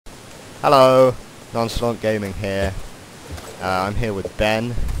Hello, Nonchalant Gaming here. I'm here with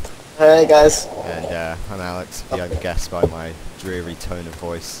Ben. Hey guys. And I'm Alex, if you haven't guessed by my dreary tone of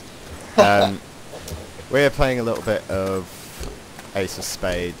voice. We're playing a little bit of Ace of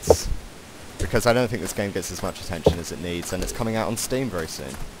Spades, because I don't think this game gets as much attention as it needs, and it's coming out on Steam very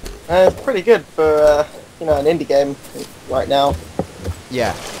soon. It's pretty good for, an indie game right now.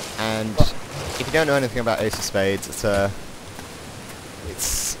 Yeah, and if you don't know anything about Ace of Spades, it's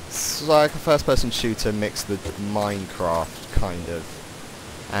like a first-person shooter mixed with Minecraft, kind of.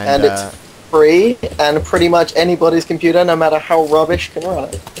 And it's free, and pretty much anybody's computer, no matter how rubbish, can run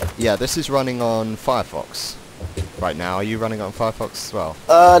it. Yeah, this is running on Firefox right now. Are you running it on Firefox as well?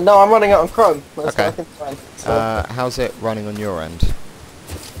 No, I'm running it on Chrome. That's Okay. working fine. So, How's it running on your end?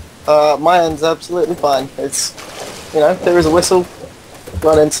 my end's absolutely fine. It's, there is a whistle,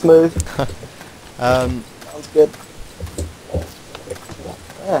 running smooth. Sounds good.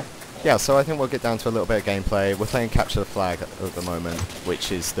 Yeah. Yeah, so I think we'll get down to a little bit of gameplay. We're playing Capture the Flag at the moment,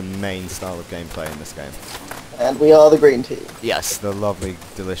 which is the main style of gameplay in this game. And we are the green team. Yes, the lovely,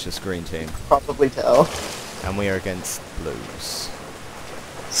 delicious green team. Probably tell. And we are against blues.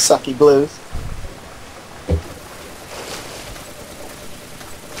 Sucky blues.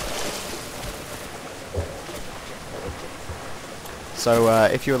 So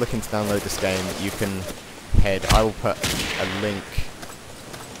if you're looking to download this game, you can I will put a link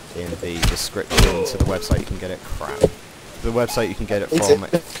in the description to the website you can get it. The website you can get it from,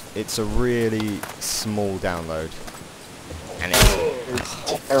 it's a really small download. And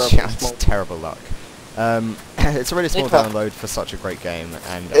it's terrible luck. It's a really small download for such a great game,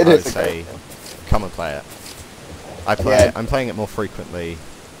 and I would say come and play it. I'm playing it more frequently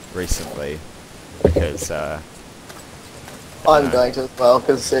recently because I'm going to as well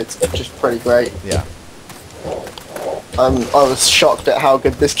because it's just pretty great. Yeah. I was shocked at how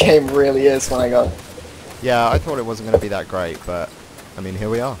good this game really is when I got it. Yeah, I thought it wasn't going to be that great, but I mean, here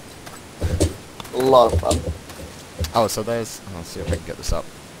we are. A lot of fun. Oh, so there's... I'll see if I can get this up.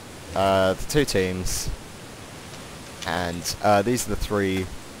 The two teams, and these are the three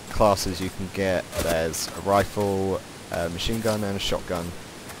classes you can get. There's a rifle, a machine gun, and a shotgun.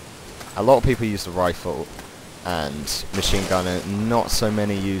 A lot of people use the rifle and machine gun, and not so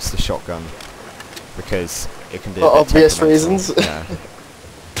many use the shotgun because it can be for obvious reasons. Yeah.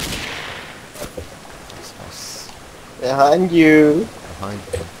 Behind you. Behind.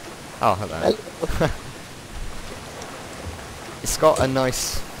 Oh, hello. It's got a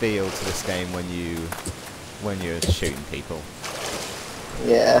nice feel to this game when you're shooting people.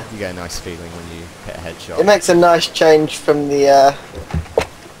 Yeah. You get a nice feeling when you hit a headshot. It makes a nice change from the,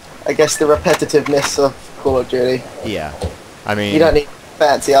 I guess, the repetitiveness of Call of Duty. Yeah. I mean... You don't need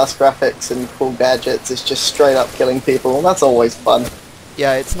fancy-ass graphics and cool gadgets, it's just straight up killing people, and that's always fun.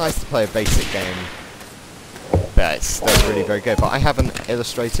 Yeah, it's nice to play a basic game, but that's really very good. But I haven't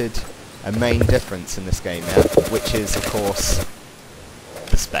illustrated a main difference in this game yet, which is, of course,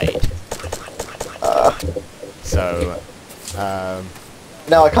 the spade. So,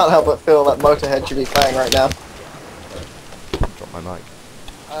 now I can't help but feel that Motorhead should be playing right now. Drop my mic.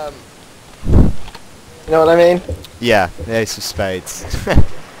 You know what I mean? Yeah, the Ace of Spades.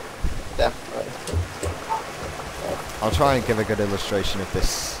 Definitely. I'll try and give a good illustration of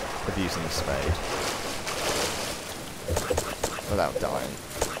using the spade. Without dying.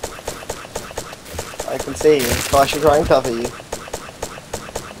 I can see you, so I should try and cover you.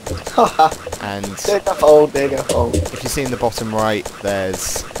 Haha. And Dig a hole, dig a hole. if you see in the bottom right,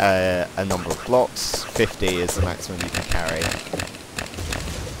 there's a number of blocks. 50 is the maximum you can carry.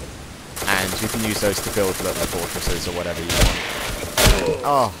 And you can use those to build little fortresses or whatever you want.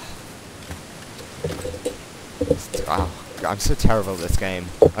 Oh. I'm so terrible at this game.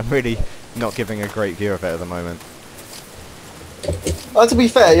 I'm really not giving a great view of it at the moment. Well, to be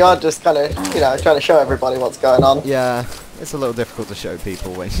fair, you are just kind of, trying to show everybody what's going on. Yeah, it's a little difficult to show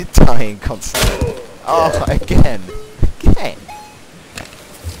people when you're dying constantly. Oh, again. Again.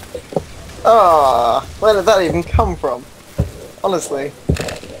 Ah, where did that even come from? Honestly.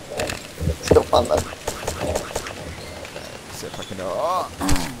 Still fun though. See if I can... Oh.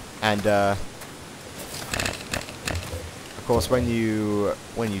 And, of course, when you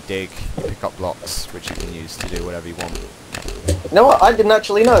dig, you pick up blocks, which you can use to do whatever you want. You know what? I didn't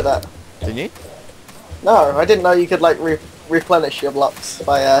actually know that. Didn't you? No, I didn't know you could like replenish your blocks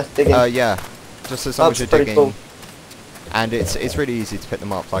by digging. Yeah. Just as long as you're digging. Cool. And it's really easy to pick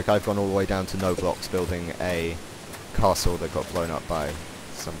them up. Like, I've gone all the way down to no blocks building a castle that got blown up by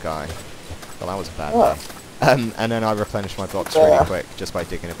some guy. Well, that was a bad day. And then I replenished my blocks really quick just by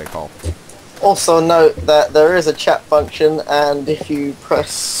digging a big hole. Also note that there is a chat function, and if you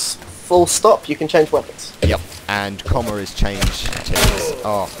press full stop, you can change weapons. Yep. And comma is change T's.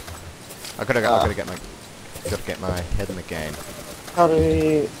 Oh, I gotta get my head in the game. How do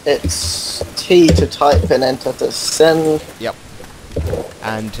we... It's T to type and enter to send. Yep.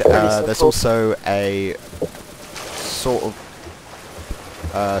 And there's also a sort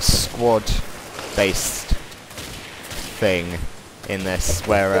of squad-based thing in this,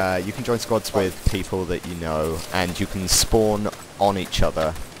 where you can join squads with people that you know, and you can spawn on each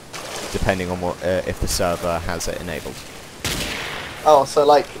other, depending on what if the server has it enabled. Oh, so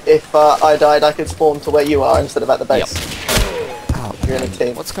like, if I died, I could spawn to where you are instead of at the base. Yep. Oh, you're in a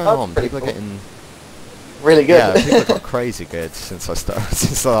team. What's going on? People are getting really good. Yeah, people have got crazy good since since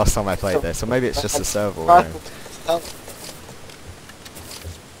the last time I played this, or maybe it's just the server.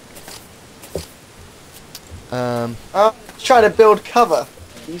 Trying to build cover.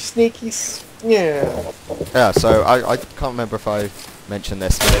 You sneaky yeah. Yeah, so I can't remember if I mentioned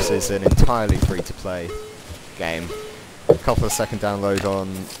this, but this is an entirely free-to-play game. A couple of second download on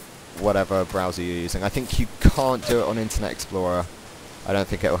whatever browser you're using. I think you can't do it on Internet Explorer. I don't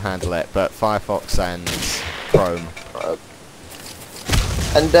think it'll handle it, but Firefox and Chrome.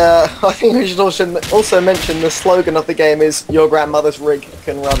 And I think we should also mention the slogan of the game is "Your grandmother's rig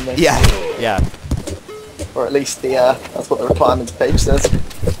can run this." Yeah, yeah. Or at least the that's what the requirements page says.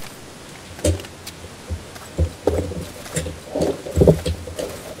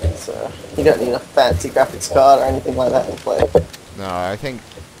 So you don't need a fancy graphics card or anything like that to play. No, I think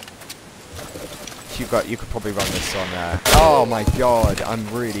you could probably run this on. Oh my god, I'm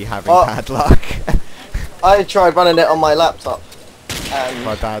really having bad luck. I tried running it on my laptop, and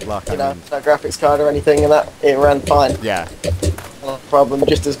by bad luck, you know, no graphics card or anything, and it ran fine. Yeah. No problem,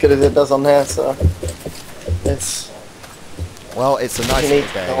 just as good as it does on here. So it's it's a nice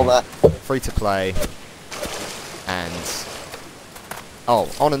little game, all that. free to play, and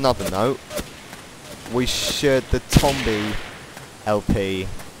on another note, the Tombi LP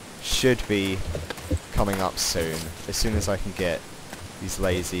should be coming up soon, as soon as I can get these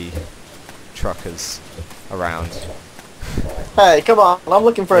lazy truckers around. Hey, come on, I'm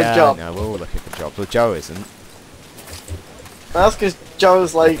looking for a job. Yeah, we're all looking for jobs. Well, Joe isn't. That's because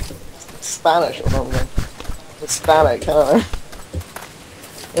Joe's like Spanish or something. Hispanic, I don't know.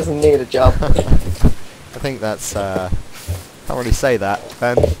 Doesn't need a job. I think that's, can't really say that,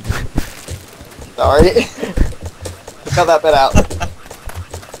 Ben. Sorry. Cut that bit out.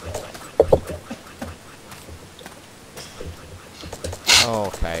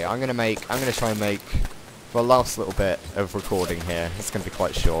 Okay, I'm gonna try and make, for the last little bit of recording here, it's gonna be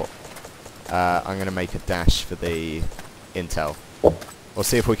quite short, I'm gonna make a dash for the intel. We'll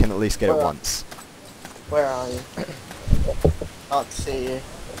see if we can at least get it once. Where are you? Can't see you.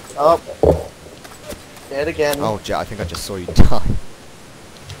 Oh. Dead again. Oh, Jet, I think I just saw you die.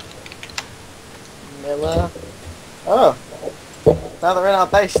 Miller. Oh. Now they're in our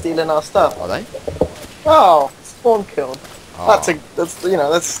base stealing our stuff. Are they? Oh, spawn killed. Oh. That's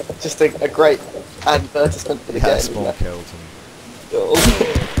just a great advertisement for the game. Spawn killed.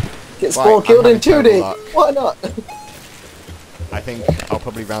 Get spawn killed in 2D. Why not? I think I'll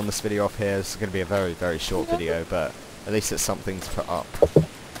probably round this video off here. This is going to be a very, very short video, but at least it's something to put up.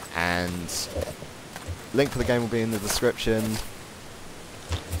 And link for the game will be in the description.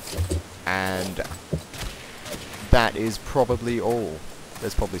 And that is probably all.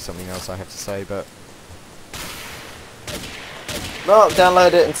 There's probably something else I have to say, but... No,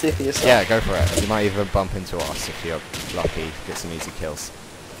 download it and see for yourself. Yeah, go for it. You might even bump into us if you're lucky. Get some easy kills.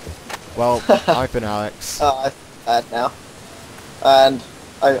 Well, I've been Alex. Oh, I'm bad now. And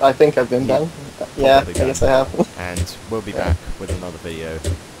I think I've been done. Yeah, I guess I have. And we'll be back with another video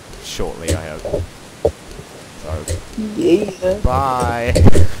shortly, I hope. So, yeah. bye.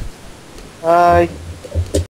 Bye.